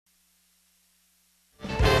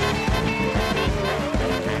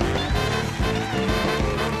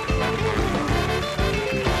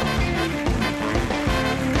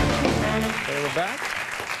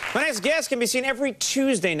guest can be seen every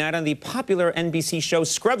Tuesday night on the popular NBC show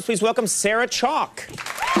Scrubs. Please welcome Sarah Chalke.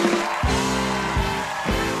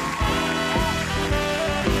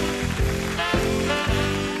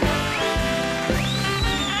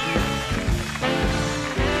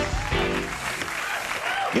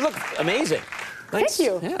 You look amazing. Nice. Thank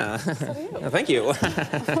you. Yeah. So do you. Thank you.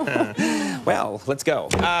 Well, let's go.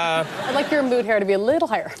 I'd like your mood hair to be a little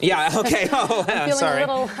higher. Yeah, okay. Oh, I'm sorry. A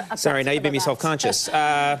little sorry, now you've made me self-conscious.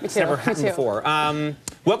 It's never happened before.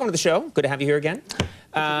 Welcome to the show. Good to have you here again.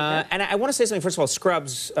 And I want to say something, first of all,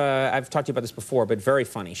 Scrubs, I've talked to you about this before, but very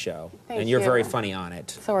funny show. Thank and you're you. very funny on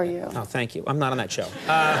it. So are you. Oh, thank you. I'm not on that show.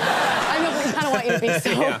 I know, but we kind of want you to be, so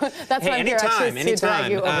Yeah. that's why I'm here, actually, to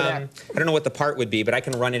drag you over there. I don't know what the part would be, but I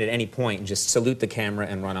can run it at any point and just salute the camera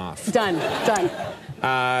and run off. Done. Done.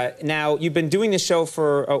 Now, you've been doing this show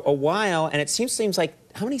for a while, and it seems like,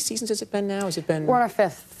 how many seasons has it been now? Has it been... We're on our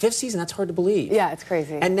fifth. Fifth season? That's hard to believe. Yeah, it's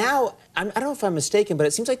crazy. And now, I don't know if I'm mistaken, but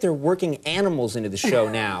it seems like they're working animals into the show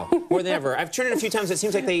now, more than ever. I've tuned in a few times. It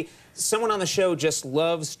seems like someone on the show just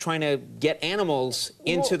loves trying to get animals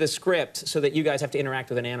into the script so that you guys have to interact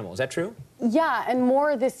with an animal. Is that true? Yeah, and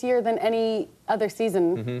more this year than any other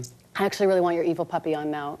season. Mm-hmm. I actually really want your evil puppy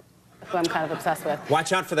on now, who I'm kind of obsessed with.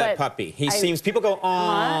 Watch out for that puppy. He seems, people go,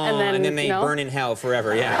 aw, and then they burn in hell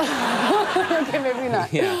forever, yeah. Okay, maybe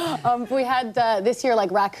not. Yeah. We had this year,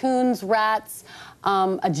 like, raccoons, rats,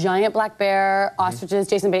 a giant black bear, ostriches.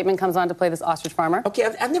 Jason Bateman comes on to play this ostrich farmer. Okay,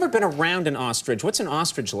 I've never been around an ostrich. What's an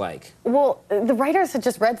ostrich like? Well, the writers had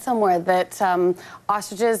just read somewhere that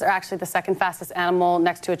ostriches are actually the second fastest animal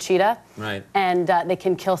next to a cheetah. Right. And they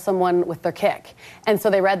can kill someone with their kick. And so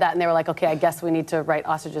they read that and they were like, okay, I guess we need to write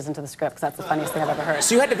ostriches into the script because that's the funniest thing I've ever heard.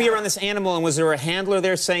 So you had to be around this animal, and was there a handler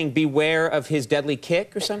there saying, beware of his deadly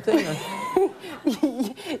kick or something?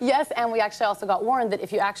 Yes, and we actually also got warned that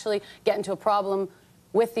if you actually get into a problem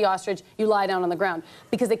with the ostrich, you lie down on the ground.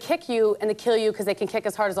 Because they kick you and they kill you because they can kick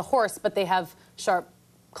as hard as a horse, but they have sharp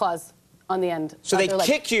claws on the end. So they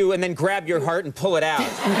kick you and then grab your heart and pull it out.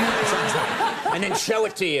 And then show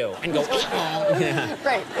it to you and go, oh. Yeah.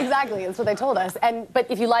 Right, exactly. That's what they told us. But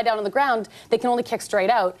if you lie down on the ground, they can only kick straight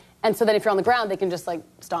out. And so then if you're on the ground, they can just, like,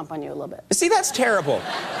 stomp on you a little bit. See, that's terrible.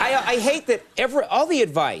 I hate that all the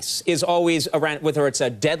advice is always around, whether it's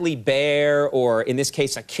a deadly bear or, in this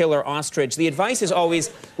case, a killer ostrich, the advice is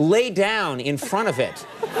always lay down in front of it.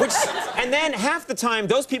 And then half the time,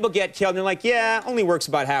 those people get killed, and they're like, yeah, only works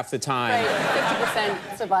about half the time. Right,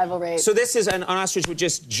 50% survival rate. So this is an ostrich would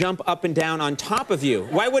just jump up and down on top of you.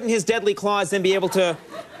 Why wouldn't his deadly claws then be able to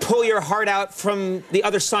pull your heart out from the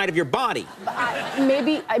other side of your body?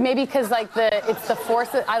 Maybe because, like, it's the force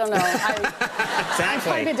that, I don't know. Exactly. I'm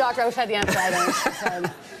trying to be a doctor. I wish I had the answer. I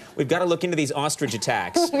don't. We've got to look into these ostrich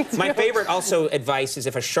attacks. My favorite also advice is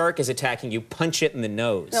if a shark is attacking you, punch it in the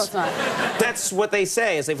nose. No, it's not. That's what they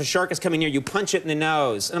say, is if a shark is coming near you, punch it in the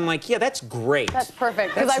nose. And I'm like, yeah, that's great. That's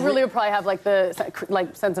perfect. Because I really would probably have, like, the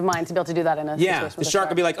sense of mind to be able to do that in a situation with the shark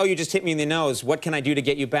would be like, oh, you just hit me in the nose. What can I do to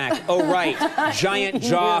get you back? Oh, right. Giant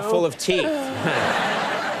jaw full of teeth.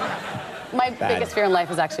 My biggest fear in life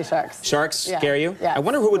is actually sharks. Sharks scare you? Yeah. I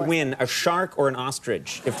wonder who would win, a shark or an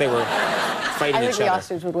ostrich, if they were fighting each other. I think the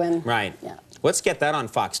ostrich would win. Right. Yeah. Let's get that on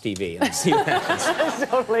Fox TV and see what happens.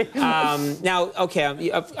 Totally. Now,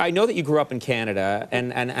 okay, I know that you grew up in Canada,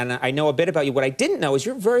 and I know a bit about you. What I didn't know is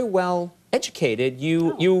you're very well educated.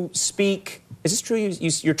 You speak, is this true?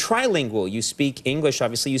 You're trilingual. You speak English,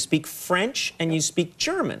 obviously. You speak French, and you speak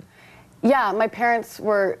German. Yeah, my parents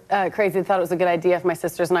were crazy. They thought it was a good idea if my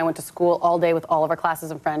sisters and I went to school all day with all of our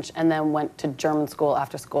classes in French and then went to German school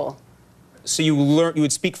after school. So you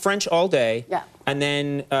would speak French all day, yeah, and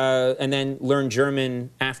then learn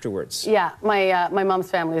German afterwards. Yeah, my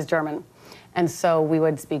mom's family is German, and so we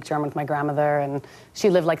would speak German with my grandmother, and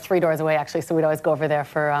she lived like 3 doors away actually, so we'd always go over there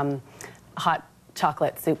for hot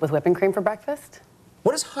chocolate soup with whipping cream for breakfast.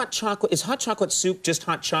 What is hot chocolate? Is hot chocolate soup just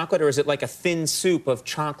hot chocolate, or is it like a thin soup of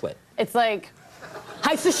chocolate? It's like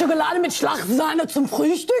heiße Schokolade mit Schlagsahne zum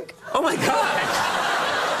Frühstück. Oh my God!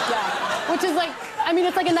 Yeah, which is like, I mean,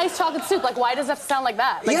 it's like a nice chocolate soup. Like, why does it have to sound like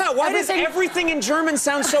that? Like, yeah, why does everything in German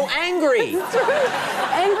sound so angry?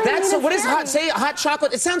 Angry. That's what is hot? Say hot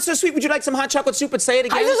chocolate. It sounds so sweet. Would you like some hot chocolate soup? But say it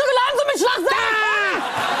again. Heiße Schokolade mit Schlagsahne.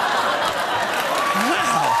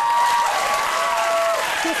 Wow.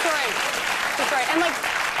 That's right. And like.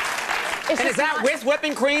 And is that with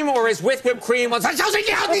whipping cream, or is with whipped cream? I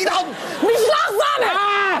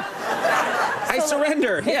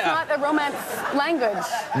surrender. It's not a romance language.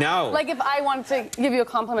 No. Like if I wanted to give you a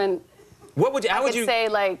compliment, how would you say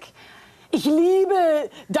like, Ich liebe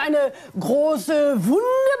deine große,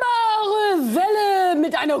 wunderbare Welle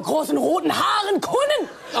mit deiner großen roten Haaren, Conan.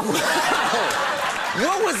 Oh, wow.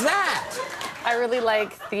 What was that? I really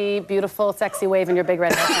like the beautiful, sexy wave in your big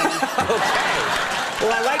red hair. Okay.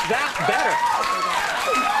 Well, I like that better.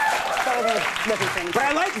 But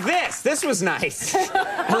I like this. This was nice.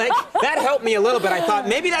 That helped me a little bit. I thought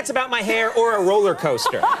maybe that's about my hair or a roller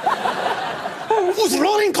coaster. Who's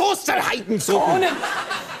rolling coaster? Conan.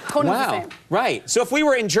 Conan's Wow. the same. Right. So if we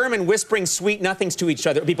were in German whispering sweet nothings to each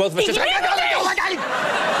other, it would be both of us just...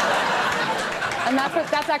 And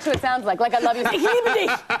that's actually what it sounds like I love you.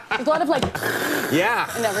 There's a lot of like Yeah.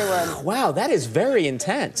 in every word. Wow, that is very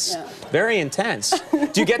intense. Yeah. Very intense.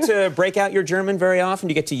 Do you get to break out your German very often?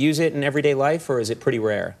 Do you get to use it in everyday life, or is it pretty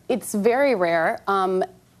rare? It's very rare.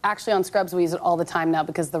 Actually, on Scrubs, we use it all the time now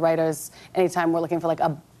because the writers, anytime we're looking for like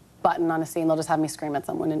a button on a scene, they'll just have me scream at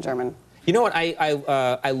someone in German. You know what?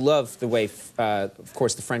 I love the way, of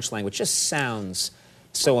course, the French language just sounds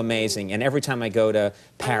so amazing. And every time I go to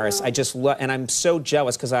Paris, I just love, and I'm so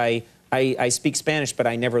jealous because I speak Spanish, but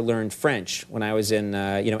I never learned French when I was in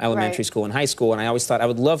elementary school and high school. And I always thought I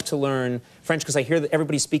would love to learn French because I hear that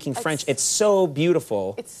everybody speaking French. It's so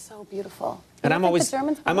beautiful. It's so beautiful. And I'm always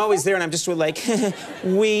there, and I'm just like,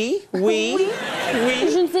 oui.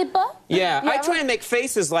 Je ne sais pas. Yeah, I try and make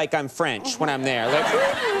faces like I'm French when I'm there. Like, you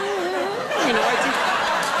know, I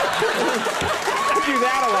do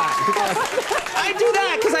that a lot. I do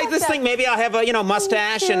that because I just think maybe I'll have a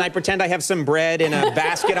mustache and I pretend I have some bread in a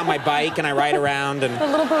basket on my bike and I ride around and a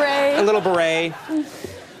little beret. A little beret.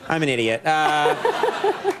 I'm an idiot. I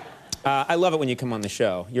love it when you come on the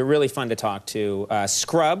show. You're really fun to talk to.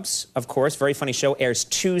 Scrubs, of course, very funny show, airs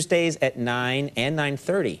Tuesdays at 9 and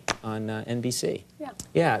 9:30 on NBC. Yeah.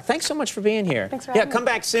 Yeah. Thanks so much for being here. Thanks for having me. Come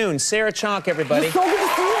back soon. Sarah Chalke, everybody. So good to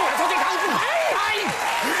see you.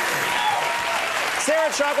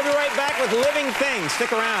 Sarah Chalke will be right back with Living Things.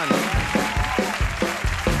 Stick around.